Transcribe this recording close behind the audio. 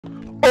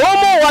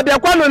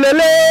wabiakwanu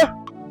lele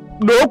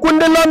no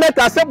okunde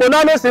lawmakers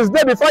sekponano since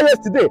day before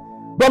yesterday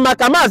but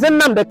makamazi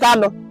Nnamdi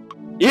Kanu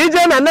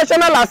ije na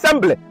National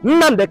Assembly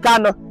Nnamdi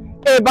Kanu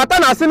bata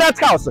na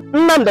Senate House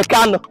Nnamdi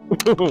Kanu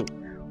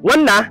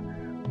wanna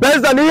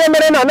based on ihe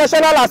mere na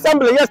National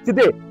Assembly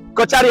yesterday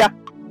kocharia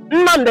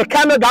Nnamdi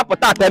Kanu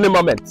ga-apụta at any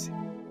moment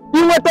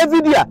inweta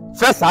video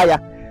fesa ya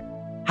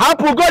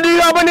hapụ godi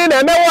ihe ọbụla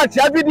na-eme watch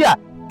ya video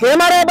ka ị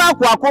mara ebe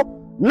akwụ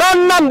na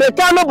Nnamdi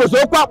Kanu bụzi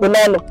okwu akpụ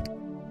n'ọnụ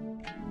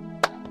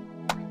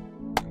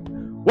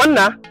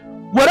wanna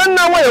were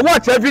nna nwe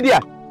watch ya video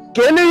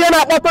ka enu ihe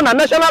na-akpọtụ na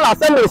National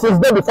Assembly since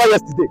day before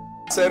yesterday.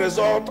 As a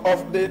result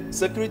of the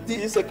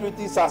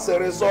insecurities as a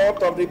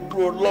result of the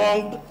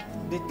prolonged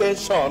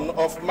detention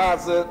of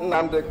Mazi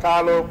Nnamdi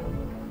Kanu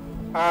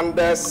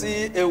and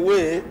see a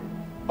way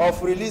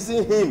of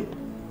releasing him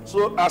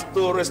so as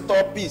to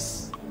restore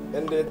peace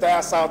in the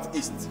entire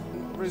southeast.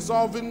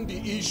 Resolving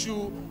the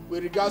issue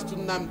with regards to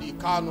Nnamdi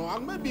Kanu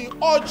and maybe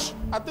urge,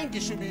 I think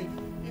it should be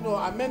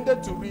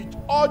amended to read,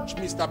 urge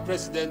Mr.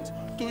 President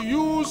to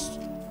use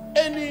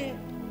any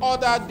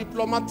other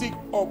diplomatic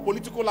or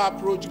political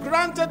approach,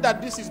 granted that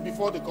this is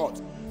before the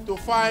court, to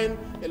find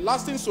a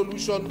lasting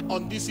solution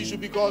on this issue,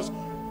 because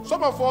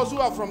some of us who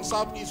are from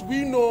Southeast,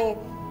 we know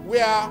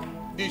where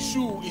the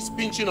shoe is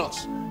pinching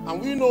us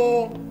and we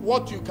know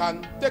what you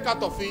can take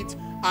out of it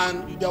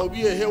and there will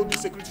be a healthy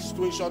security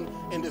situation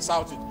in the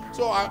Southeast.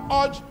 So I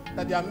urge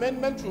that the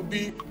amendment will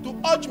be to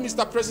urge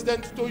Mr.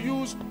 President to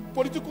use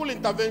political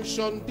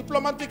intervention,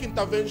 diplomatic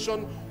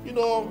intervention,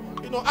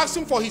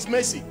 asking for his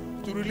mercy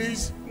to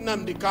release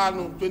Nnamdi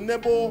Kanu to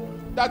enable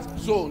that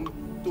zone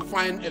to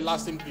find a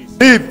lasting peace.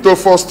 Need to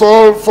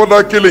forestall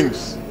further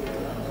killings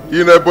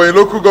in Ebonyi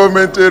local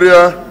government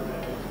area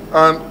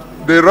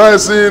and the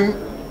rising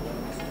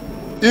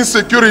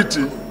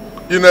insecurity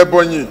in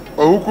Ebonyi,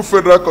 Ohuku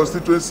Federal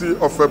Constituency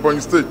of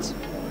Ebonyi State.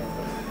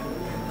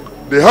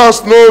 The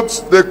House notes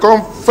the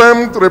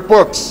confirmed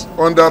reports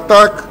on the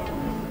attack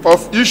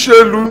of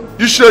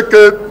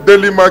Isheke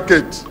Daily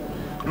Market,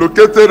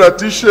 located at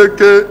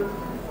Isheke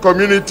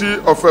community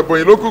of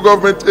Ebonyi local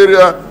government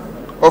area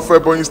of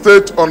Ebonyi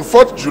State on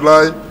 4th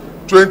July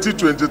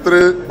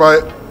 2023 by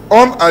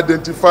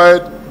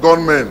unidentified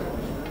gunmen.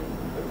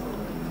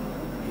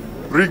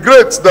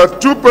 Regrets that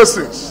 2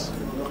 persons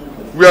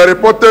were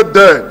reported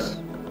dead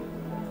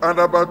and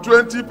about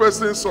 20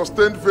 persons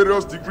sustained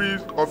various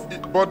degrees of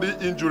body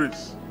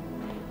injuries.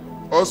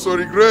 Also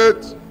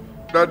regret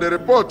that the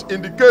report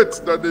indicates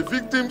that the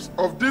victims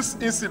of this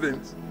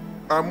incident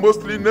are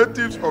mostly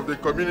natives of the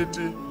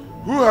community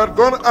who had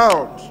gone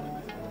out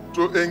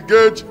to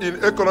engage in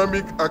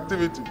economic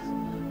activities,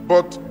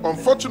 but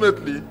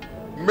unfortunately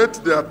met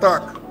the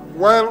attack,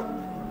 while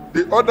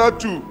the other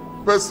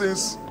 2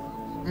 persons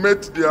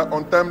met their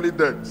untimely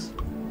deaths.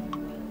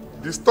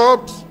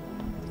 Disturbed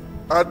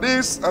at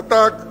this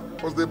attack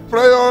was the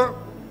prior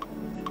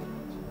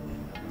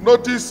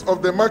notice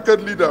of the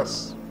market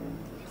leaders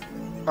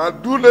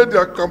and do lay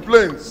their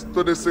complaints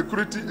to the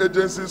security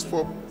agencies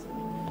for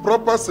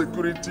proper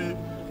security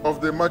of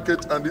the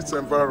market and its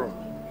environment.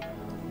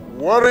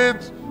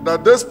 Worried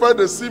that despite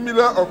a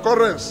similar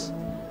occurrence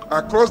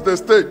across the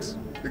state,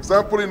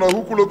 example in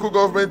Ohuku local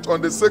government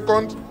on the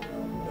 2nd,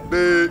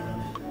 the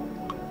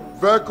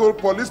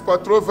police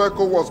patrol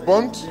vehicle was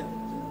burnt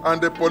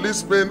and the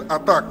policemen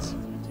attacked.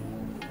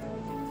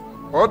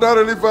 Other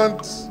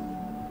relevant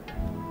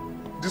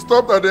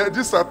disturbed at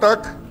this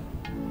attack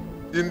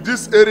in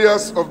these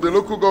areas of the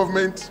local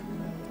government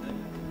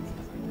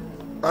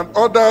and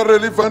other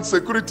relevant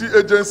security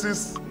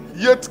agencies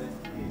yet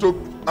to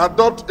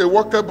adopt a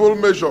workable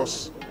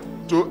measures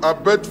to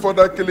abet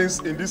further killings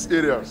in these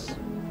areas.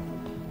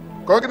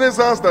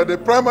 Cognizance that the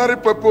primary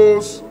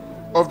purpose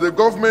of the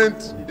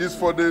government is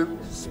for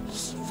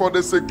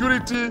the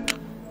security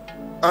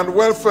and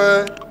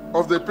welfare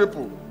of the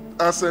people,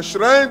 as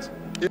enshrined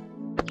in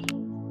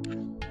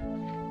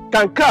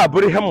Kanka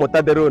abụrụ ihe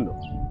mmụta dere unu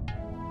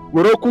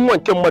were okwu nwa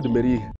nke mmadụ mere ihe.